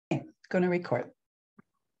Going to record.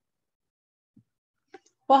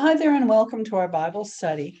 Well, hi there and welcome to our Bible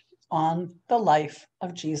study on the life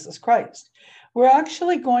of Jesus Christ. We're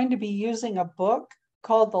actually going to be using a book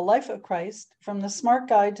called The Life of Christ from the Smart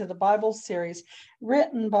Guide to the Bible series,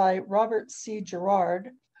 written by Robert C. Gerard,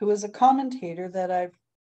 who is a commentator that I've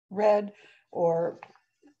read or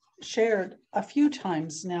shared a few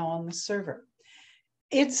times now on the server.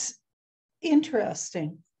 It's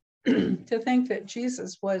interesting to think that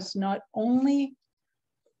Jesus was not only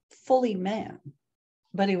fully man,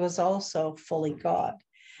 but he was also fully God.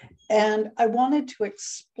 And I wanted to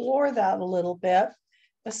explore that a little bit,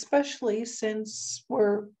 especially since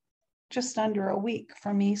we're just under a week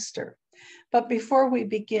from Easter. But before we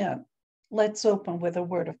begin, let's open with a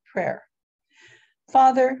word of prayer.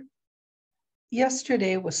 Father,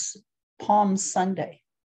 yesterday was Palm Sunday.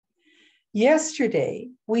 Yesterday,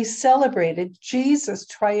 we celebrated Jesus'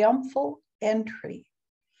 triumphal entry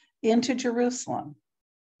into Jerusalem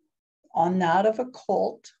on that of a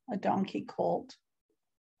colt, a donkey colt,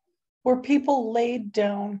 where people laid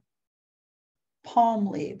down palm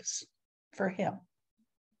leaves for him,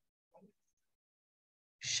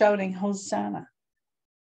 shouting, Hosanna.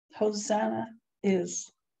 Hosanna is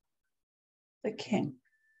the King.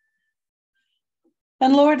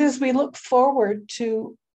 And Lord, as we look forward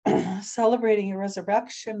to celebrating your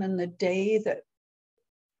resurrection and the day that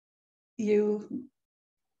you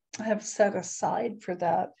have set aside for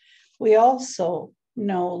that, we also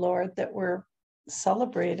know, Lord, that we're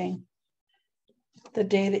celebrating the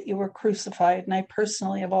day that you were crucified. And I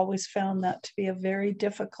personally have always found that to be a very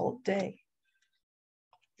difficult day.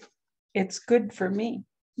 It's good for me,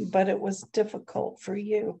 but it was difficult for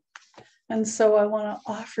you. And so I want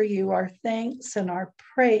to offer you our thanks and our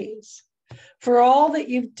praise for all that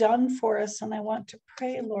you've done for us. And I want to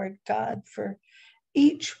pray, Lord God, for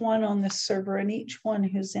each one on the server and each one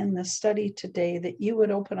who's in the study today, that you would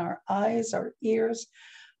open our eyes, our ears,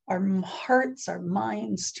 our hearts, our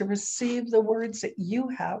minds to receive the words that you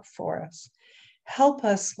have for us. Help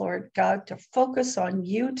us, Lord God, to focus on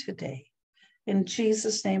you today. In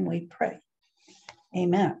Jesus' name we pray.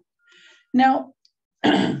 Amen. Now,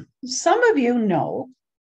 some of you know,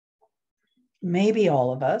 maybe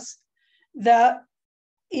all of us, that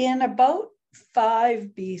in about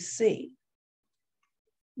 5 BC,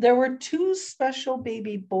 there were 2 special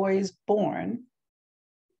baby boys born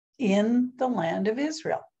in the land of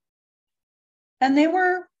Israel. And they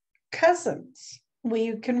were cousins.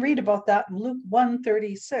 We can read about that in Luke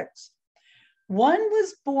 1:36. One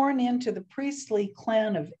was born into the priestly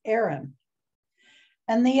clan of Aaron,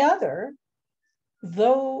 and the other,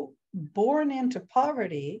 though born into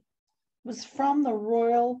poverty, was from the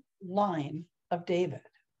royal line of David.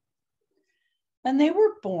 And they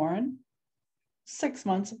were born 6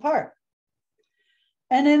 months apart.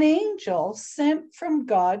 And an angel sent from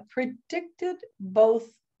God predicted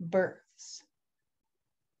both births.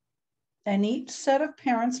 And each set of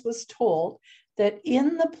parents was told that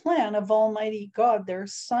in the plan of Almighty God, their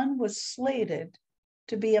son was slated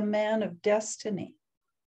to be a man of destiny.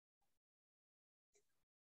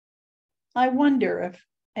 I wonder if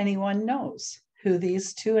anyone knows who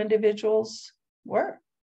these 2 individuals were.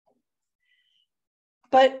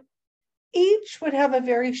 But each would have a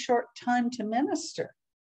very short time to minister.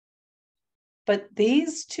 But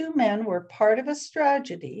these 2 men were part of a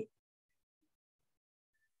strategy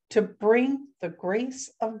to bring the grace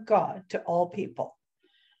of God to all people.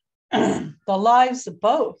 The lives of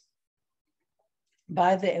both,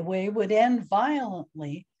 by the way, would end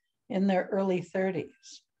violently in their early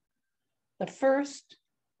 30s. The first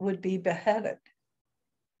would be beheaded.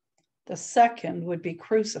 The second would be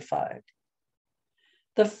crucified.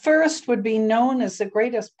 The first would be known as the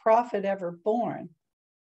greatest prophet ever born.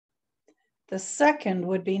 The second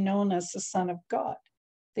would be known as the Son of God,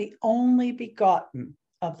 the only begotten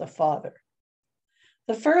of the Father.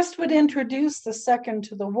 The first would introduce the second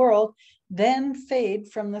to the world, then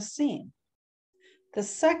fade from the scene. The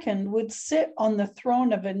second would sit on the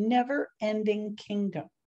throne of a never-ending kingdom.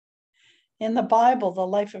 In the Bible, the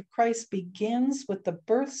life of Christ begins with the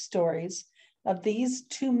birth stories of these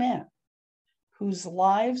 2 men, whose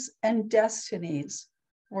lives and destinies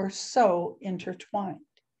were so intertwined.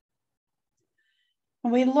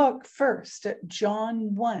 And we look first at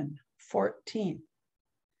John 1:14,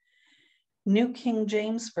 New King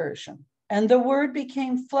James Version. And the Word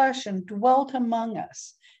became flesh and dwelt among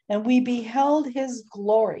us, and we beheld his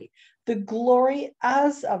glory, the glory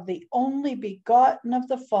as of the only begotten of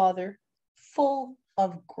the Father, full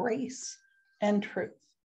of grace and truth.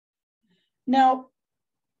 Now,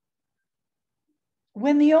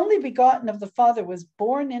 when the only begotten of the Father was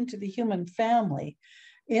born into the human family,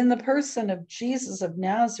 in the person of Jesus of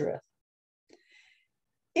Nazareth.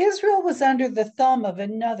 Israel was under the thumb of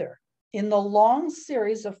another in the long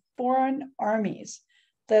series of foreign armies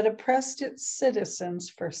that oppressed its citizens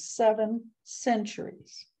for 7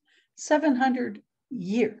 centuries, 700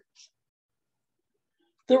 years.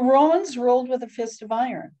 The Romans ruled with a fist of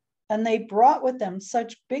iron, and they brought with them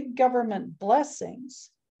such big government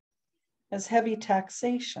blessings as heavy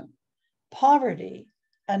taxation, poverty,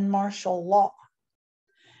 and martial law.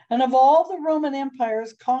 And of all the Roman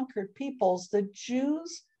Empire's conquered peoples, the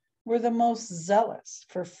Jews were the most zealous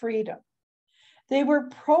for freedom. They were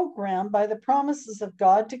programmed by the promises of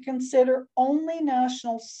God to consider only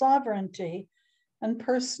national sovereignty and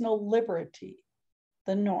personal liberty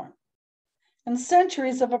the norm. And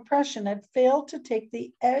centuries of oppression had failed to take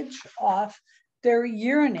the edge off their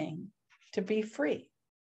yearning to be free.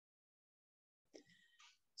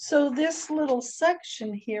 So this little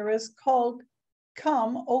section here is called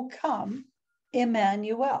Come, O Come,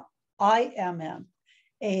 Emmanuel, I-M-M-A-N-U-E-L.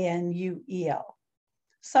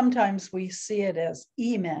 Sometimes we see it as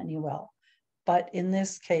Emmanuel, but in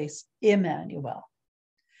this case, Emmanuel.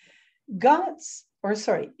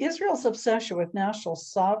 Israel's obsession with national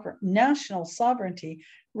sovereignty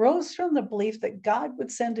rose from the belief that God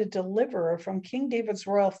would send a deliverer from King David's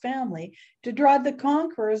royal family to drive the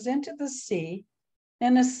conquerors into the sea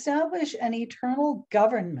and establish an eternal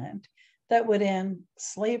government that would end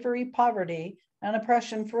slavery, poverty, and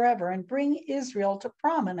oppression forever and bring Israel to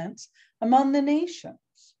prominence among the nations.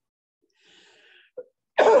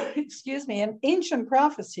 Excuse me, in ancient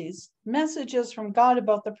prophecies, messages from God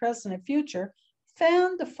about the present and future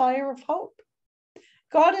fanned the fire of hope.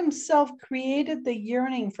 God himself created the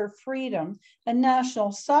yearning for freedom and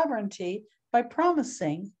national sovereignty by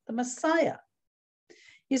promising the Messiah.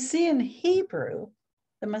 You see, in Hebrew,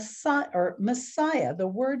 the Messiah, the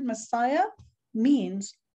word Messiah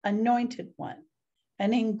means anointed one.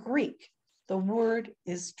 And in Greek, the word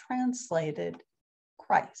is translated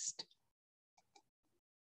Christ.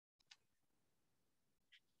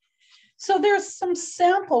 So there's some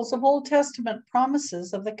samples of Old Testament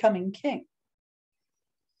promises of the coming king.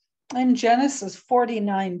 In Genesis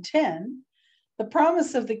 49:10, the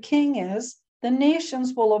promise of the king is the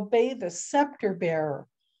nations will obey the scepter bearer,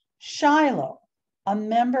 Shiloh, a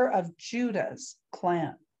member of Judah's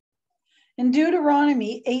clan. In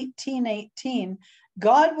Deuteronomy 18:18,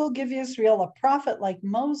 God will give Israel a prophet like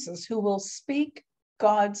Moses who will speak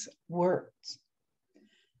God's words.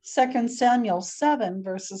 2 Samuel 7,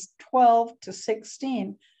 verses 12 to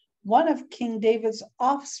 16, one of King David's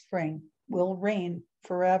offspring will reign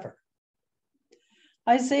forever.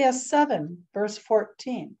 Isaiah 7, verse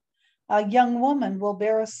 14, a young woman will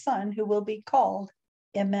bear a son who will be called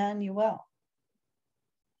Emmanuel.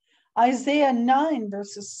 Isaiah 9,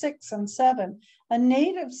 verses 6 and 7, a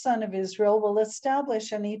native son of Israel will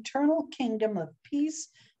establish an eternal kingdom of peace,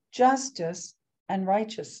 justice, and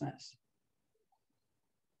righteousness.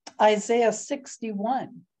 Isaiah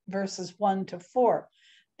 61, verses 1 to 4,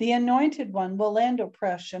 the anointed one will end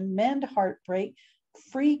oppression, mend heartbreak,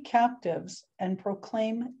 free captives, and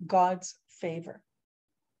proclaim God's favor.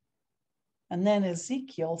 And then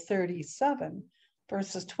Ezekiel 37,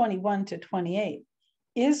 verses 21 to 28,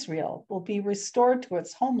 Israel will be restored to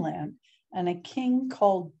its homeland, and a king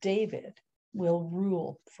called David will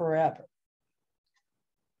rule forever.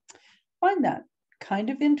 I find that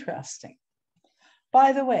kind of interesting.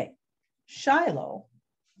 By the way, Shiloh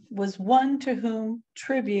was one to whom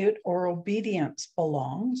tribute or obedience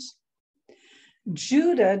belongs.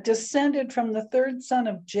 Judah descended from the third son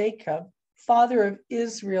of Jacob, father of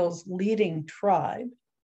Israel's leading tribe.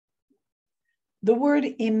 The word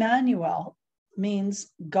Emmanuel means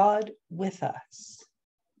God with us.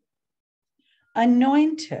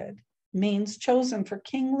 Anointed means chosen for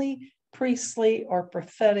kingly, priestly, or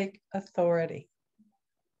prophetic authority.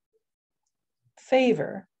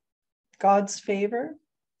 Favor, God's favor,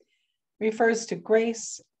 refers to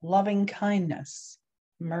grace, loving kindness,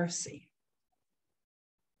 mercy.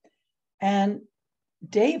 And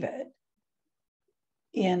David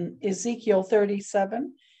in Ezekiel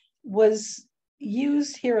 37 was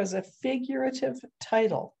used here as a figurative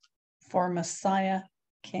title for Messiah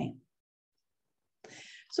King.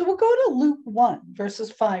 So we'll go to Luke 1,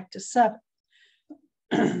 verses 5 to 7.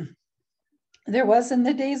 There was in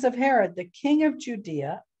the days of Herod, the king of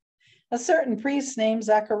Judea, a certain priest named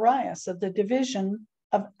Zacharias of the division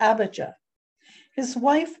of Abijah. His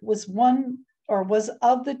wife was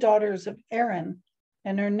of the daughters of Aaron,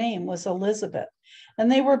 and her name was Elizabeth.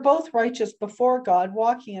 And they were both righteous before God,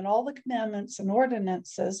 walking in all the commandments and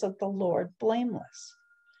ordinances of the Lord blameless.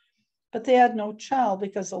 But they had no child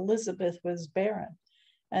because Elizabeth was barren,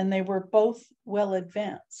 and they were both well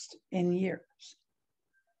advanced in years.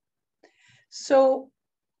 So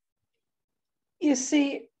you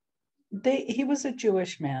see, he was a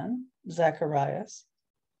Jewish man, Zacharias,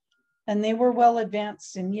 and they were well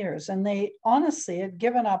advanced in years, and they honestly had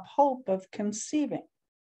given up hope of conceiving.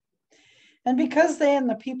 And because they and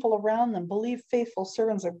the people around them believed faithful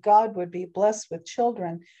servants of God would be blessed with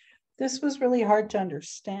children, this was really hard to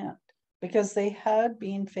understand because they had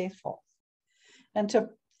been faithful. And to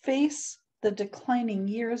face the declining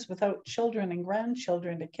years without children and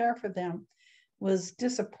grandchildren to care for them was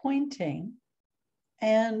disappointing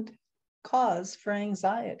and cause for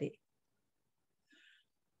anxiety.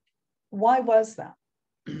 Why was that?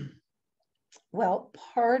 Well,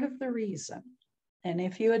 part of the reason, and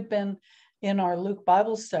if you had been in our Luke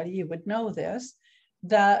Bible study, you would know this,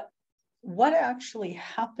 that what actually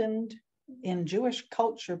happened in Jewish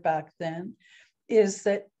culture back then is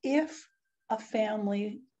that if a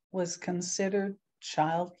family was considered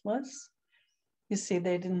childless, you see,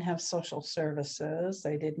 they didn't have social services,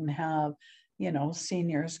 they didn't have,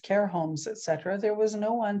 seniors, care homes, etc. There was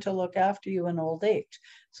no one to look after you in old age.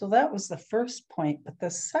 So that was the first point. But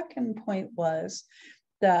the second point was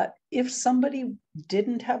that if somebody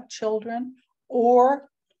didn't have children, or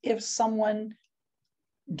if someone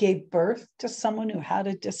gave birth to someone who had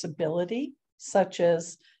a disability, such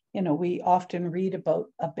as, we often read about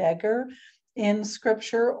a beggar in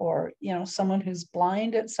scripture, or, someone who's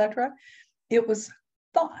blind, etc. It was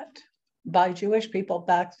thought by Jewish people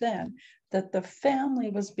back then that the family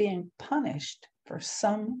was being punished for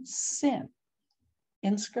some sin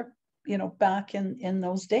in script, back in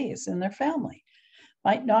those days in their family.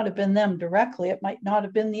 Might not have been them directly, it might not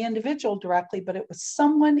have been the individual directly, but it was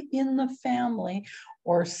someone in the family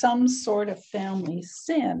or some sort of family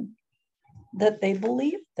sin that they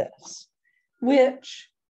believed this, which,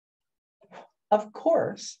 of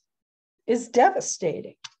course, is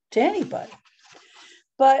devastating to anybody.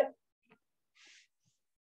 But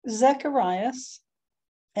Zacharias,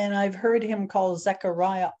 and I've heard him called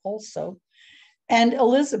Zechariah also, and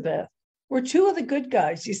Elizabeth were two of the good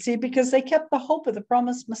guys, you see, because they kept the hope of the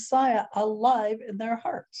promised Messiah alive in their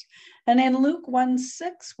hearts. And in Luke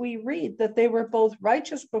 1:6, we read that they were both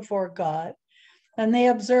righteous before God, and they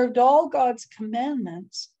observed all God's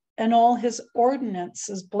commandments and all his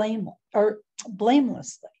ordinances blamelessly.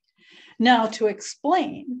 Now, to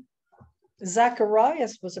explain,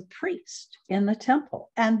 Zacharias was a priest in the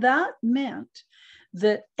temple, and that meant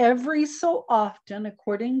that every so often,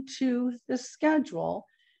 according to the schedule,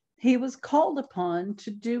 he was called upon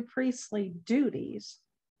to do priestly duties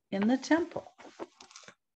in the temple.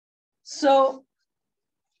 So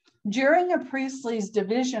during a priestly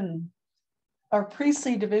division's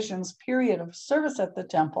period of service at the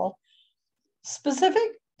temple,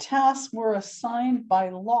 specific tasks were assigned by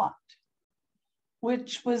lot,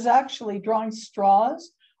 which was actually drawing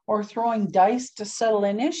straws or throwing dice to settle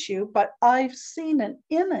an issue. But I've seen an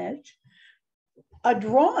image, a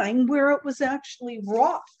drawing where it was actually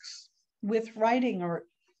rocks with writing or,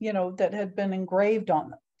 that had been engraved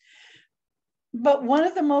on them. But one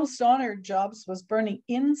of the most honored jobs was burning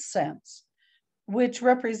incense, which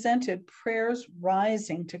represented prayers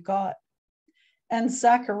rising to God. And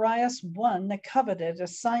Zacharias won the coveted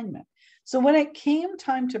assignment. So when it came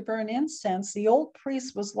time to burn incense, the old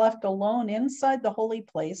priest was left alone inside the holy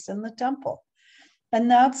place in the temple. And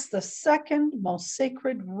that's the second most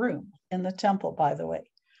sacred room in the temple, by the way.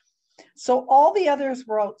 So all the others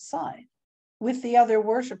were outside with the other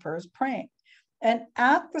worshipers praying. And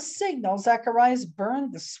at the signal, Zacharias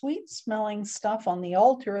burned the sweet smelling stuff on the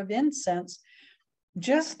altar of incense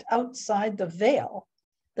just outside the veil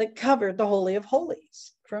that covered the Holy of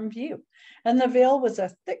Holies from view. And the veil was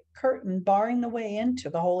a thick curtain barring the way into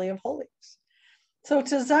the Holy of Holies. So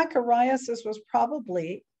to Zacharias, this was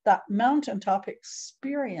probably that mountaintop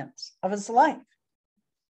experience of his life.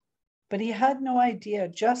 But he had no idea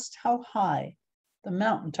just how high the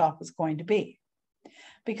mountaintop was going to be.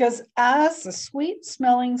 Because as the sweet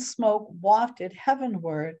smelling smoke wafted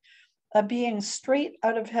heavenward, a being straight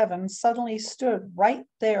out of heaven suddenly stood right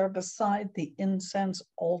there beside the incense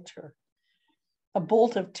altar. A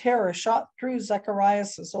bolt of terror shot through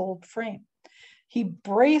Zacharias' old frame. He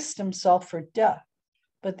braced himself for death,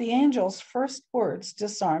 but the angel's first words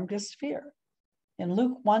disarmed his fear. In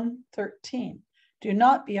Luke 1:13, do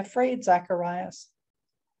not be afraid, Zacharias.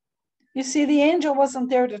 You see, the angel wasn't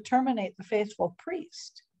there to terminate the faithful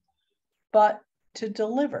priest, but to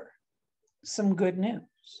deliver some good news.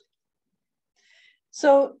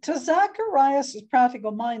 So to Zacharias'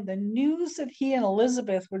 practical mind, the news that he and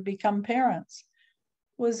Elizabeth would become parents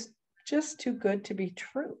was just too good to be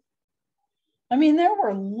true. I mean, there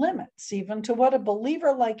were limits even to what a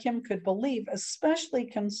believer like him could believe, especially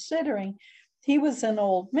considering he was an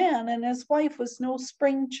old man and his wife was no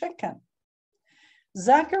spring chicken.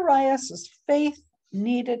 Zacharias' faith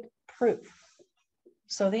needed proof.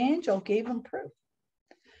 So the angel gave him proof.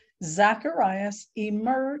 Zacharias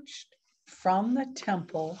emerged from the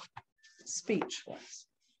temple speechless.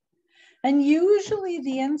 And usually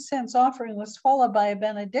the incense offering was followed by a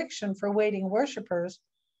benediction for waiting worshipers,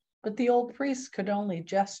 but the old priests could only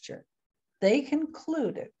gesture. They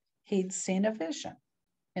concluded he'd seen a vision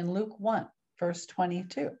in Luke 1, verse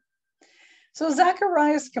 22. So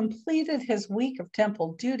Zacharias completed his week of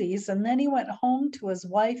temple duties, and then he went home to his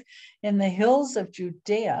wife in the hills of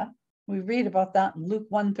Judea. We read about that in Luke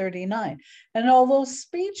 1:39. And although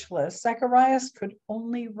speechless, Zacharias could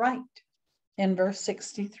only write in verse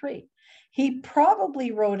 63. He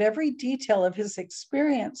probably wrote every detail of his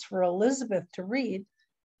experience for Elizabeth to read,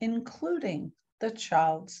 including the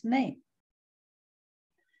child's name.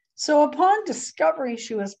 So upon discovery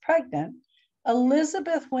she was pregnant,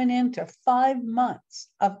 Elizabeth went into 5 months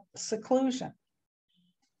of seclusion,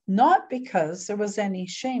 not because there was any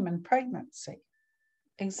shame in pregnancy.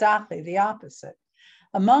 Exactly the opposite.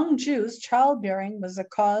 Among Jews, childbearing was a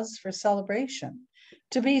cause for celebration.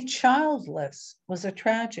 To be childless was a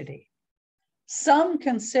tragedy. Some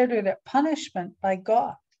considered it punishment by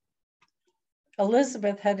God.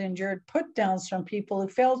 Elizabeth had endured put-downs from people who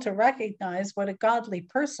failed to recognize what a godly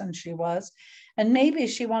person she was, and maybe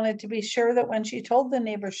she wanted to be sure that when she told the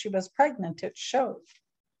neighbors she was pregnant, it showed.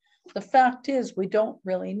 The fact is, we don't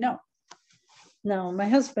really know. Now, my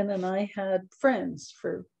husband and I had friends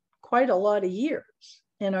for quite a lot of years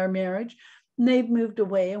in our marriage. And they've moved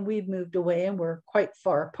away and we've moved away, and we're quite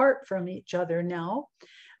far apart from each other now.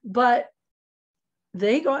 But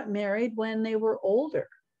they got married when they were older.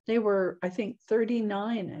 They were, I think,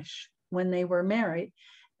 39-ish when they were married.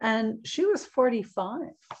 And she was 45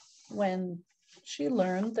 when she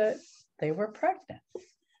learned that they were pregnant.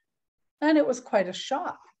 And it was quite a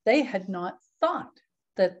shock. They had not thought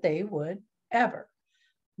that they would ever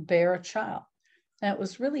bear a child. And it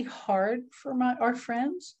was really hard for our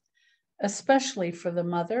friends, especially for the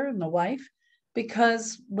mother and the wife,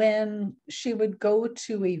 because when she would go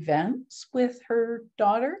to events with her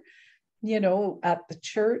daughter, you know, at the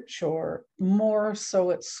church or more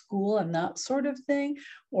so at school and that sort of thing,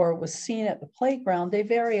 or was seen at the playground, they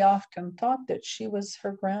very often thought that she was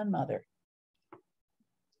her grandmother,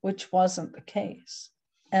 which wasn't the case.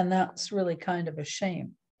 And that's really kind of a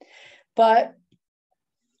shame. But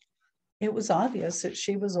it was obvious that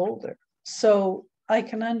she was older. So I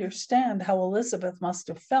can understand how Elizabeth must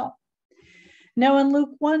have felt. Now in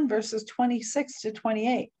Luke 1, verses 26 to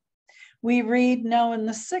 28, we read, now in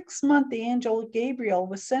the 6th month, the angel Gabriel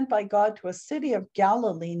was sent by God to a city of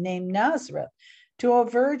Galilee named Nazareth, to a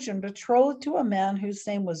virgin betrothed to a man whose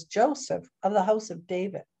name was Joseph of the house of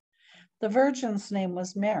David. The virgin's name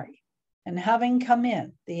was Mary. And having come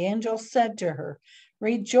in, the angel said to her,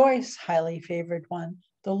 rejoice, highly favored one,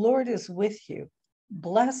 the Lord is with you.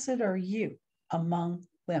 Blessed are you among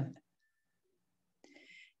women.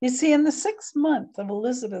 You see, in the 6th month of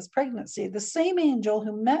Elizabeth's pregnancy, the same angel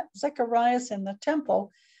who met Zacharias in the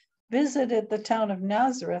temple visited the town of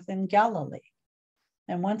Nazareth in Galilee.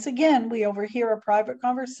 And once again, we overhear a private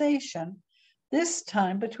conversation, this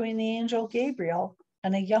time between the angel Gabriel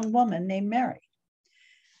and a young woman named Mary.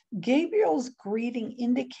 Gabriel's greeting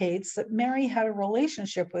indicates that Mary had a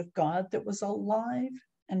relationship with God that was alive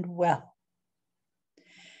and well.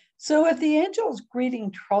 So if the angel's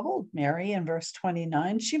greeting troubled Mary in verse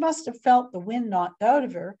 29, she must have felt the wind knocked out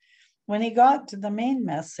of her when he got to the main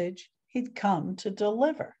message he'd come to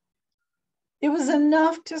deliver. It was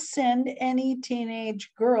enough to send any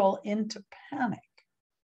teenage girl into panic.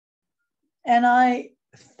 And I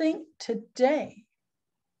think today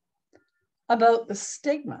about the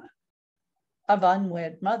stigma of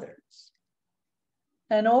unwed mothers.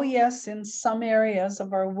 And oh yes, in some areas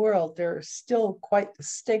of our world, there's still quite the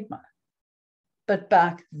stigma. But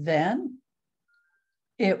back then,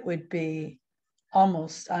 it would be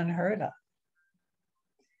almost unheard of.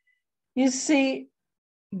 You see,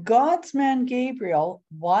 God's man Gabriel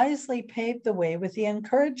wisely paved the way with the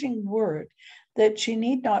encouraging word that she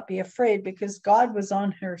need not be afraid because God was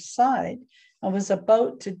on her side and was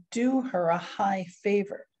about to do her a high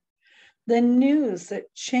favor. The news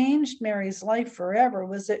that changed Mary's life forever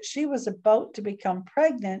was that she was about to become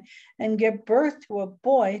pregnant and give birth to a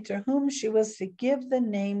boy to whom she was to give the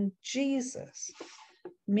name Jesus,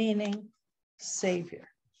 meaning Savior.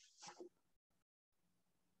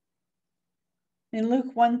 In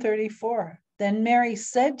Luke 1:34, then Mary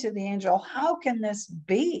said to the angel, how can this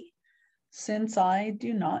be? since I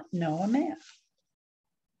do not know a man?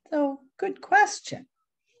 So, good question.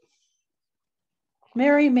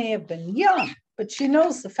 Mary may have been young, but she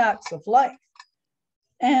knows the facts of life.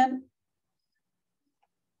 And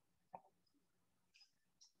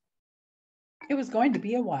it was going to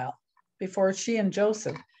be a while before she and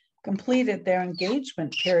Joseph completed their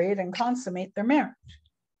engagement period and consummate their marriage.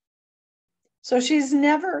 So she's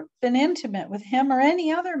never been intimate with him or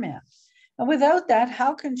any other man. And without that,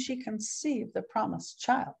 how can she conceive the promised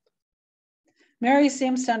child? Mary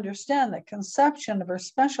seems to understand that conception of her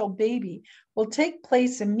special baby will take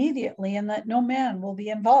place immediately and that no man will be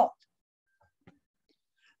involved.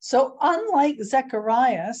 So unlike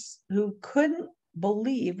Zacharias, who couldn't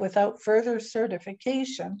believe without further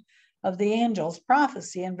certification of the angel's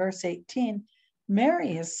prophecy in verse 18,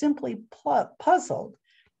 Mary is simply puzzled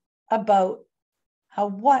about how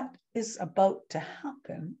what is about to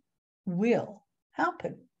happen will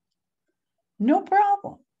happen. No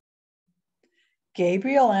problem.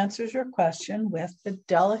 Gabriel answers your question with the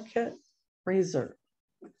delicate reserve.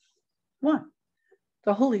 1,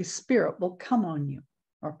 the Holy Spirit will come on you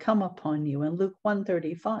or come upon you in Luke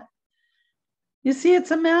 1:35. You see,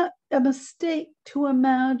 it's a mistake to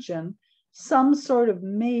imagine some sort of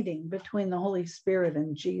mating between the Holy Spirit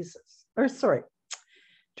and Jesus.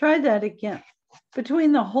 Try that again.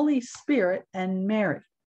 Between the Holy Spirit and Mary.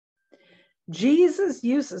 Jesus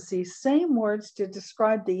uses these same words to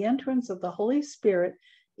describe the entrance of the Holy Spirit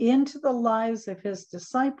into the lives of his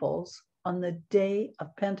disciples on the day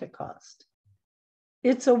of Pentecost.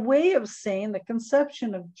 It's a way of saying the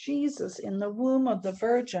conception of Jesus in the womb of the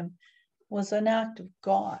Virgin was an act of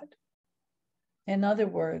God. In other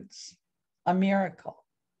words, a miracle.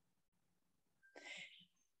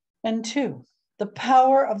 And 2, the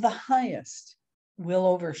power of the highest will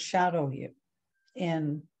overshadow you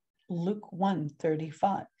in Luke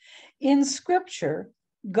 1:35. In Scripture,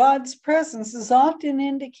 God's presence is often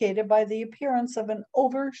indicated by the appearance of an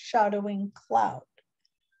overshadowing cloud.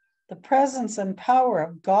 The presence and power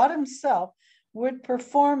of God himself would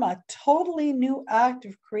perform a totally new act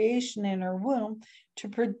of creation in her womb to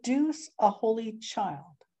produce a holy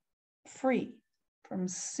child, free from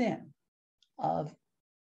sin of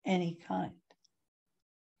any kind.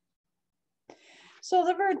 So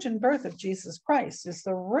the virgin birth of Jesus Christ is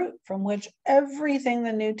the root from which everything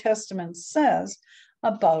the New Testament says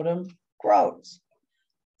about him grows.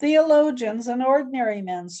 Theologians and ordinary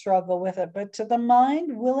men struggle with it, but to the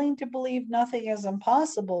mind willing to believe nothing is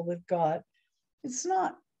impossible with God, it's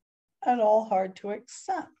not at all hard to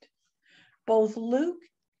accept. Both Luke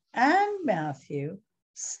and Matthew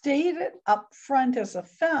state it up front as a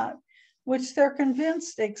fact, which they're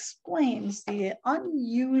convinced explains the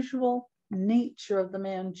unusual nature of the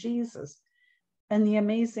man Jesus and the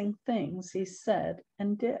amazing things he said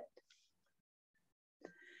and did.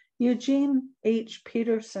 Eugene H.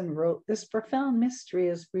 Peterson wrote, "This profound mystery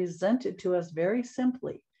is presented to us very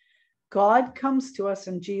simply. God comes to us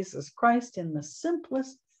in Jesus Christ in the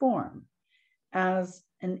simplest form, as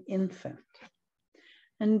an infant."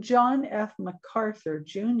 And John F. MacArthur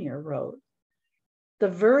Jr. wrote, "The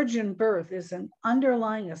virgin birth is an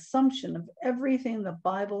underlying assumption of everything the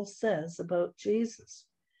Bible says about Jesus.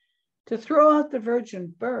 To throw out the virgin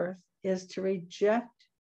birth is to reject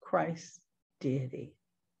Christ's deity."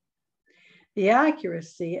 The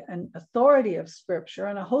accuracy and authority of Scripture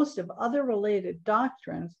and a host of other related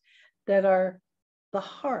doctrines that are the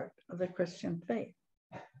heart of the Christian faith.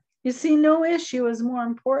 You see, no issue is more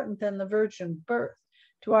important than the virgin birth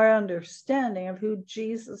to our understanding of who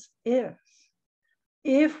Jesus is.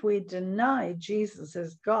 If we deny Jesus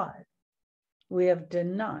as God, we have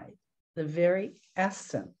denied the very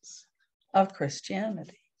essence of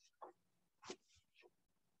Christianity.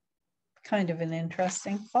 Kind of an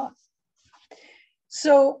interesting thought.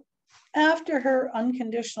 So after her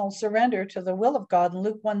unconditional surrender to the will of God in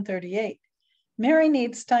Luke 1:38, Mary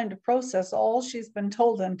needs time to process all she's been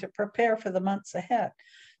told and to prepare for the months ahead.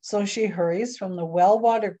 So she hurries from the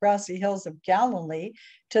well-watered grassy hills of Galilee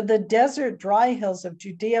to the desert dry hills of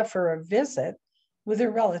Judea for a visit with her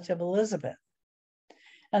relative Elizabeth.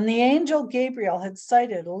 And the angel Gabriel had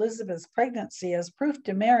cited Elizabeth's pregnancy as proof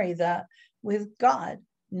to Mary that with God,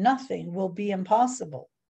 nothing will be impossible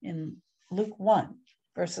in Luke 1,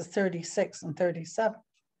 verses 36 and 37.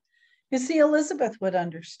 You see, Elizabeth would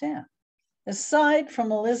understand. Aside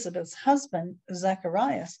from Elizabeth's husband,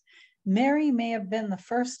 Zacharias, Mary may have been the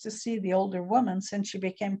first to see the older woman since she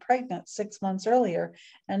became pregnant 6 months earlier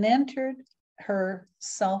and entered her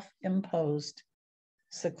self-imposed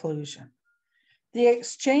seclusion. The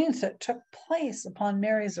exchange that took place upon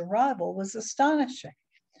Mary's arrival was astonishing.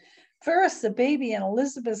 First, the baby in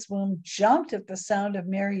Elizabeth's womb jumped at the sound of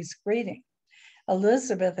Mary's greeting.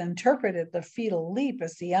 Elizabeth interpreted the fetal leap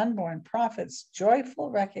as the unborn prophet's joyful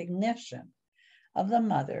recognition of the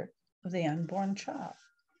mother of the unborn child.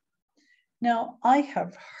 Now, I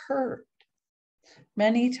have heard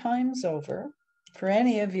many times over, for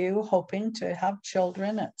any of you hoping to have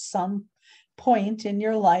children at some point in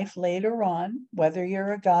your life later on, whether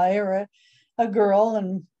you're a guy or a girl,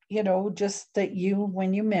 and, just that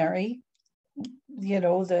when you marry,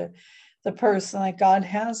 the person that God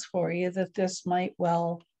has for you, that this might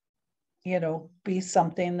well, be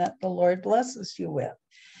something that the Lord blesses you with.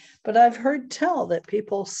 But I've heard tell that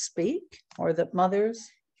people speak, or that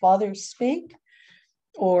fathers speak,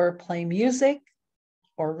 or play music,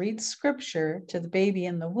 or read scripture to the baby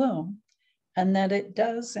in the womb, and that it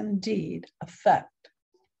does indeed affect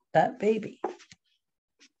that baby.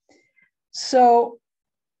 So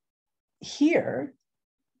here,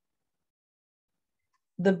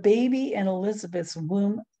 the baby in Elizabeth's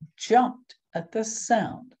womb jumped at the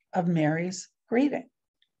sound of Mary's greeting.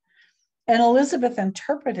 And Elizabeth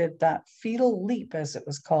interpreted that fetal leap, as it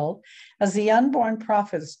was called, as the unborn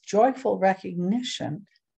prophet's joyful recognition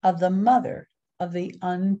of the mother of the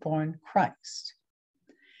unborn Christ.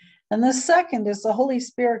 And the second is the Holy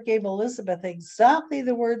Spirit gave Elizabeth exactly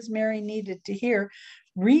the words Mary needed to hear,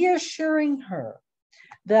 reassuring her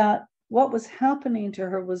that what was happening to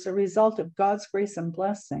her was a result of God's grace and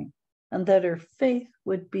blessing, and that her faith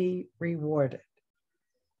would be rewarded.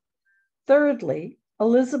 Thirdly,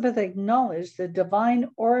 Elizabeth acknowledged the divine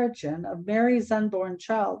origin of Mary's unborn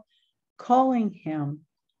child, calling him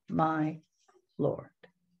my Lord.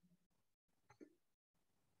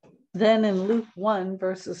 Then in Luke 1,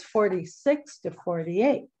 verses 46 to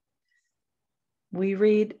 48, we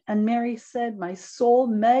read, "And Mary said, my soul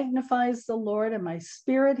magnifies the Lord, and my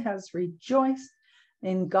spirit has rejoiced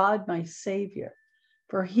in God my Savior,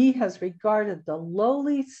 for he has regarded the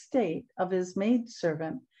lowly state of his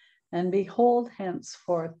maidservant, and behold,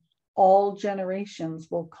 henceforth all generations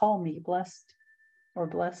will call me blessed or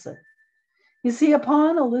blessed." You see,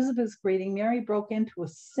 upon Elizabeth's greeting, Mary broke into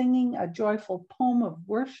singing a joyful poem of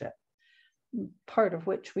worship, part of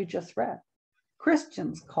which we just read.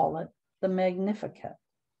 Christians call it the Magnificat.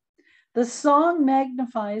 The song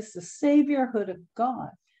magnifies the saviorhood of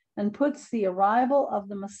God and puts the arrival of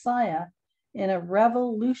the Messiah in a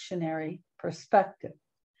revolutionary perspective.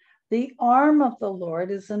 The arm of the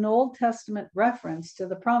Lord is an Old Testament reference to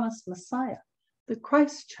the promised Messiah, the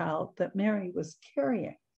Christ child that Mary was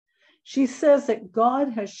carrying. She says that God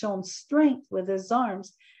has shown strength with his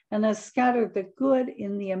arms and has scattered the good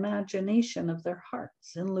in the imagination of their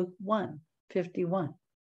hearts, in Luke 1:51.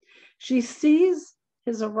 She sees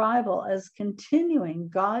his arrival as continuing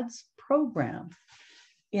God's program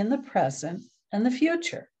in the present and the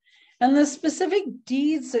future. And the specific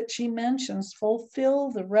deeds that she mentions fulfill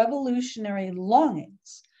the revolutionary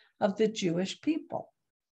longings of the Jewish people,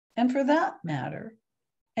 and for that matter,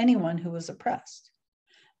 anyone who was oppressed.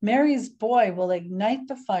 Mary's boy will ignite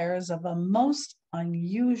the fires of a most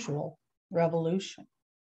unusual revolution.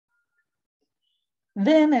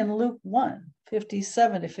 Then in Luke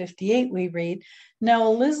 1:57 to 58, we read, "Now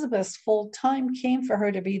Elizabeth's full time came for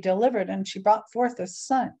her to be delivered, and she brought forth a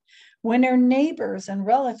son. When her neighbors and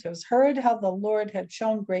relatives heard how the Lord had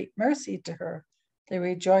shown great mercy to her, they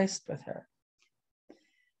rejoiced with her."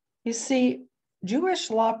 You see, Jewish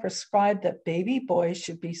law prescribed that baby boys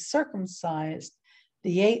should be circumcised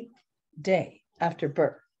the 8th day after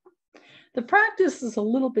birth. The practice is a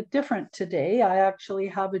little bit different today. I actually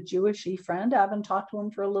have a Jewish friend. I haven't talked to him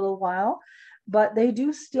for a little while, but they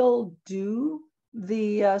do still do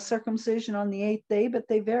the circumcision on the 8th day, but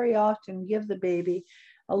they very often give the baby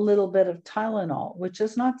a little bit of Tylenol, which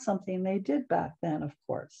is not something they did back then, of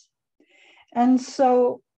course. And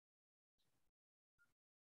so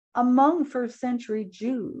among first century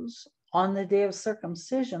Jews, on the day of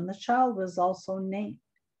circumcision, the child was also named.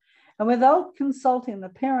 And without consulting the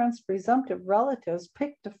parents, presumptive relatives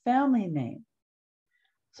picked a family name.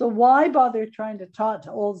 So why bother trying to talk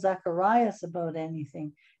to old Zacharias about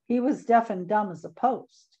anything? He was deaf and dumb as a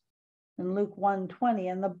post. In Luke 1:20,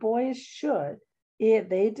 and the boys should,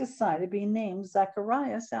 they decided, be named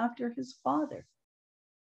Zacharias after his father.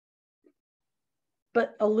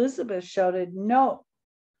 But Elizabeth shouted no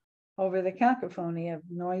over the cacophony of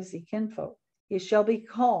noisy kinfolk. He shall be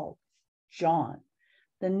called John,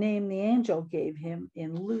 the name the angel gave him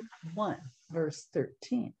in Luke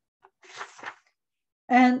 1:13.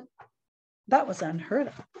 And that was unheard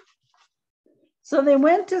of. So they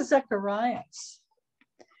went to Zacharias,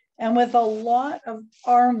 and with a lot of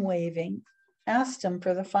arm waving, asked him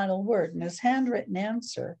for the final word. And his handwritten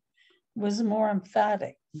answer was more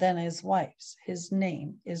emphatic than his wife's. His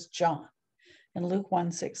name is John. In Luke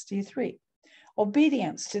 1:63.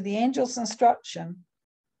 Obedience to the angel's instruction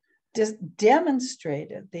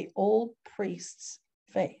demonstrated the old priest's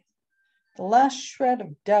faith. The last shred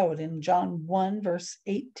of doubt in John 1, verse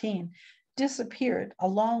 18, disappeared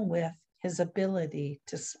along with his ability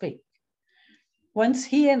to speak. Once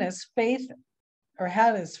he and his faith, or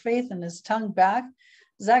had his faith and his tongue back,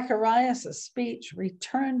 Zacharias' speech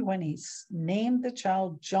returned when he named the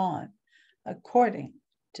child John, according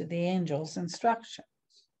to the angel's instructions.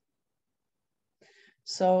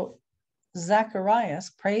 So Zacharias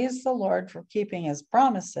praised the Lord for keeping his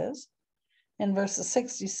promises in verses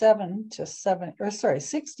 68 to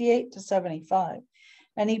 75.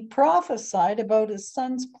 And he prophesied about his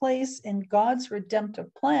son's place in God's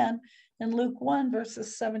redemptive plan in Luke 1,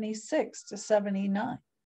 verses 76 to 79.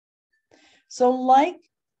 So like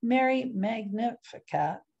Mary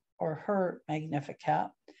Magnificat, or her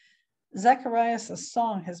Magnificat, Zacharias'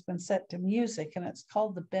 song has been set to music, and it's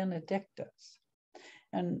called the Benedictus.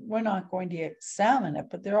 And we're not going to examine it,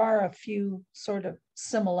 but there are a few sort of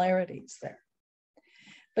similarities there.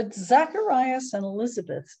 But Zacharias and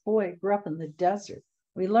Elizabeth's boy grew up in the desert.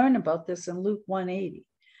 We learn about this in Luke 1:80.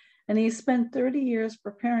 And he spent 30 years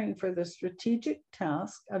preparing for the strategic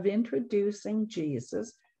task of introducing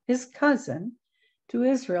Jesus, his cousin, to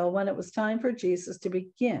Israel when it was time for Jesus to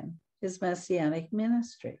begin his messianic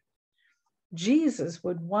ministry. Jesus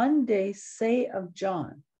would one day say of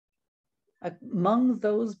John, among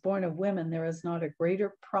those born of women, there is not a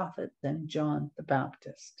greater prophet than John the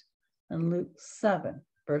Baptist. In Luke 7,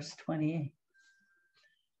 verse 28.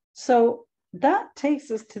 So that takes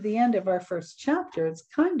us to the end of our first chapter. It's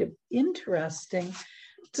kind of interesting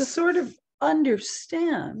to sort of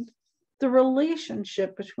understand the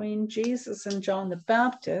relationship between Jesus and John the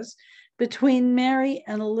Baptist, between Mary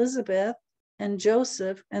and Elizabeth and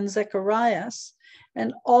Joseph and Zacharias,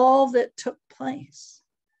 and all that took place.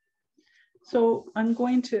 So I'm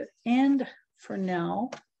going to end for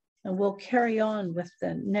now, and we'll carry on with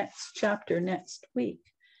the next chapter next week.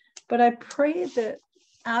 But I pray that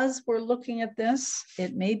as we're looking at this,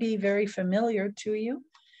 it may be very familiar to you.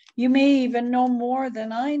 You may even know more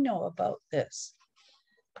than I know about this.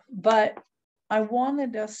 But I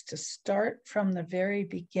wanted us to start from the very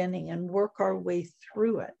beginning and work our way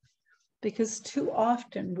through it, because too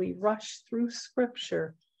often we rush through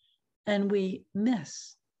Scripture and we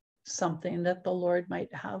miss something that the Lord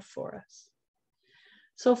might have for us.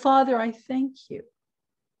 So, Father, I thank you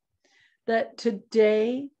that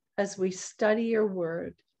today, as we study your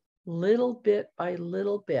word, little bit by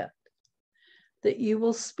little bit, that you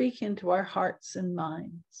will speak into our hearts and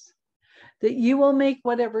minds, that you will make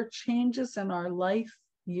whatever changes in our life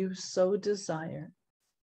you so desire,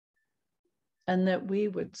 and that we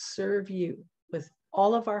would serve you with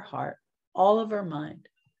all of our heart, all of our mind,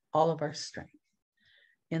 all of our strength.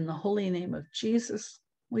 In the holy name of Jesus,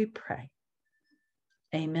 we pray.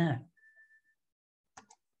 Amen.